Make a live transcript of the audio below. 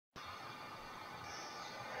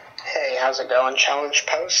how's it going, Challenge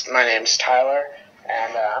Post? My name's Tyler,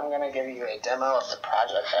 and I'm going to give you a demo of the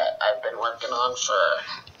project that I've been working on for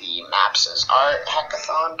the Maps as Art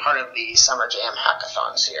Hackathon, part of the Summer Jam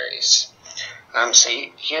Hackathon series.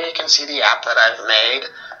 Here you can see the app that I've made.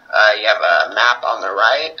 You have a map on the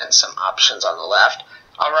right and some options on the left.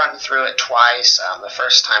 I'll run through it twice, the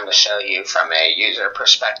first time to show you from a user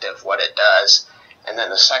perspective what it does, and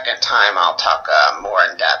then the second time I'll talk more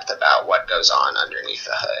in depth about what goes on underneath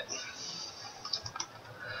the hood.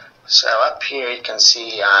 So up here you can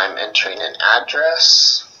see I'm entering an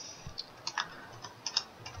address.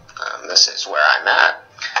 This is where I'm at.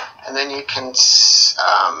 And then you can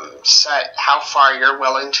set how far you're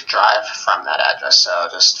willing to drive from that address. So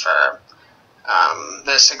just for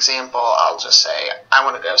this example, I'll just say I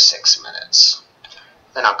want to go 6 minutes.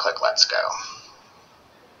 Then I'll click Let's Go.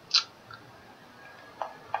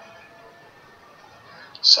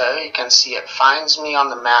 So you can see it finds me on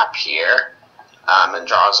the map here and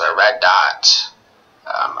draws a red dot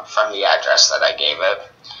from the address that I gave it.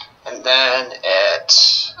 And then it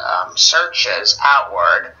searches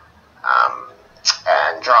outward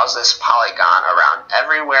and draws this polygon around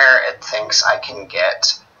everywhere it thinks I can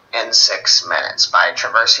get in 6 minutes. By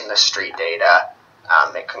traversing the street data,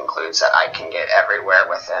 it concludes that I can get everywhere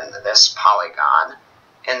within this polygon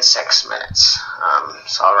in 6 minutes.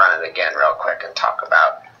 So I'll run it again real quick and talk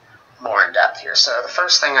about more in depth here. So the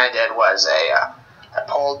first thing I did was I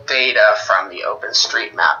pulled data from the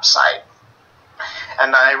OpenStreetMap site,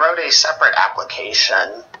 and I wrote a separate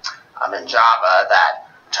application in Java that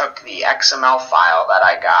took the XML file that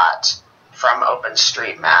I got from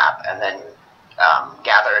OpenStreetMap and then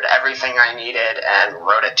gathered everything I needed and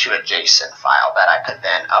wrote it to a JSON file that I could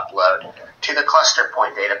then upload to the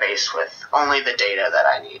ClusterPoint database with only the data that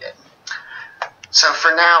I needed. So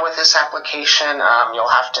for now, with this application, you'll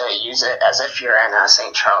have to use it as if you're in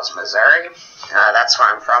St. Charles, Missouri. That's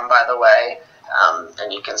where I'm from, by the way.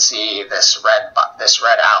 And you can see this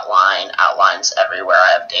red outline outlines everywhere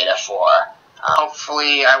I have data for.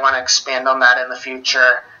 Hopefully, I want to expand on that in the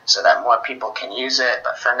future so that more people can use it.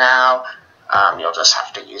 But for now, you'll just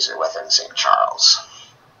have to use it within St. Charles.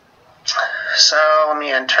 So let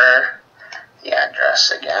me enter the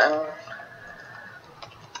address again.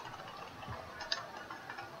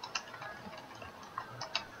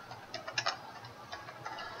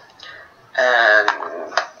 And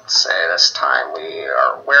let's say this time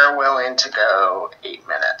we're willing to go 8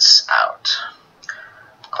 minutes out.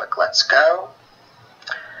 Click Let's Go.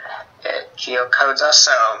 It geocodes us.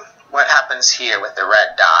 So what happens here with the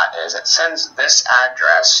red dot is it sends this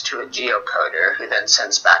address to a geocoder who then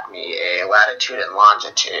sends back me a latitude and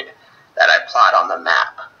longitude that I plot on the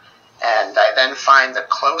map. And I then find the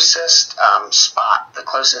closest spot, the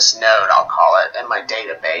closest node, I'll call it, in my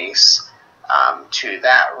database to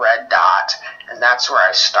that red dot, and that's where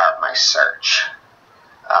I start my search.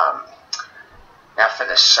 Now for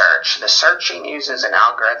the searching uses an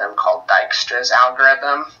algorithm called Dijkstra's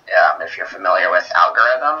algorithm, if you're familiar with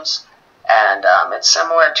algorithms, and it's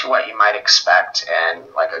similar to what you might expect in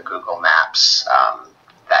like a Google Maps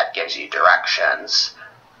that gives you directions.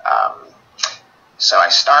 So I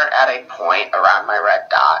start at a point around my red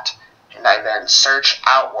dot, and I then search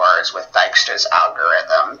outwards with Dijkstra's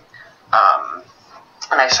algorithm,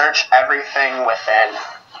 and I search everything within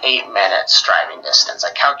 8 minutes driving distance.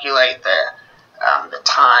 I calculate the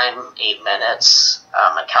time, 8 minutes.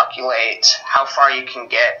 I calculate how far you can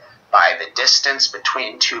get by the distance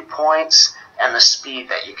between 2 points and the speed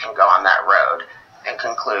that you can go on that road, and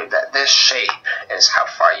conclude that this shape is how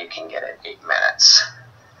far you can get in 8 minutes.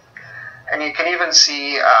 And you can even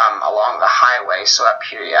see along the highway, so up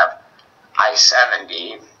here you have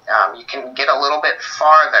I-70, you can get a little bit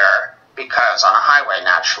farther because on a highway,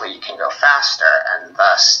 naturally, you can go faster, and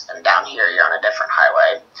down here, you're on a different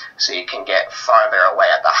highway, so you can get farther away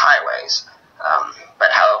at the highways.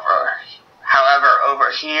 But however,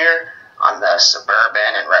 over here, on the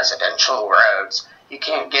suburban and residential roads, you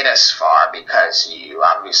can't get as far because you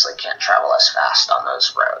obviously can't travel as fast on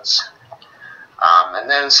those roads. And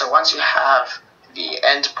then, so once you have the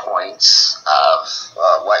endpoints of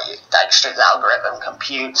what Dijkstra's algorithm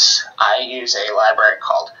computes, I use a library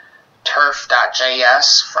called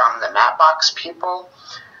turf.js from the Mapbox people,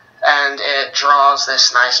 and it draws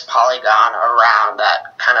this nice polygon around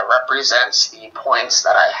that kind of represents the points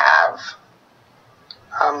that I have.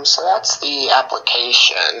 So that's the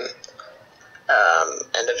application, and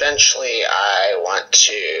eventually I want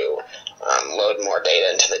to load more data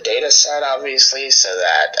into the data set, obviously, so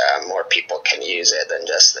that more people can use it than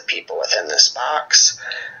just the people within this box.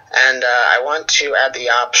 And I want to add the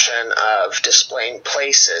option of displaying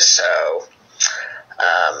places, so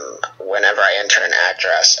whenever I enter an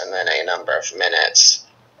address and then a number of minutes,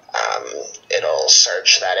 it'll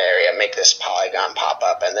search that area, make this polygon pop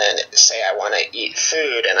up, and then say I want to eat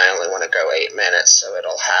food and I only want to go 8 minutes, so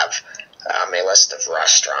it'll have a list of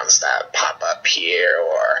restaurants that pop up here,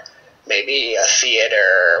 or maybe a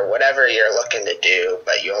theater, or whatever you're looking to do,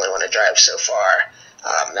 but you only want to drive so far.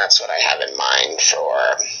 That's what I have in mind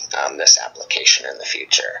for this application in the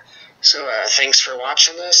future. So thanks for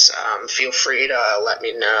watching this. Feel free to let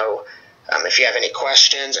me know if you have any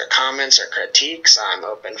questions or comments or critiques. I'm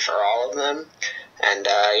open for all of them. And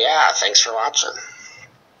yeah, thanks for watching.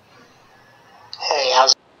 Hey,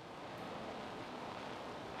 how's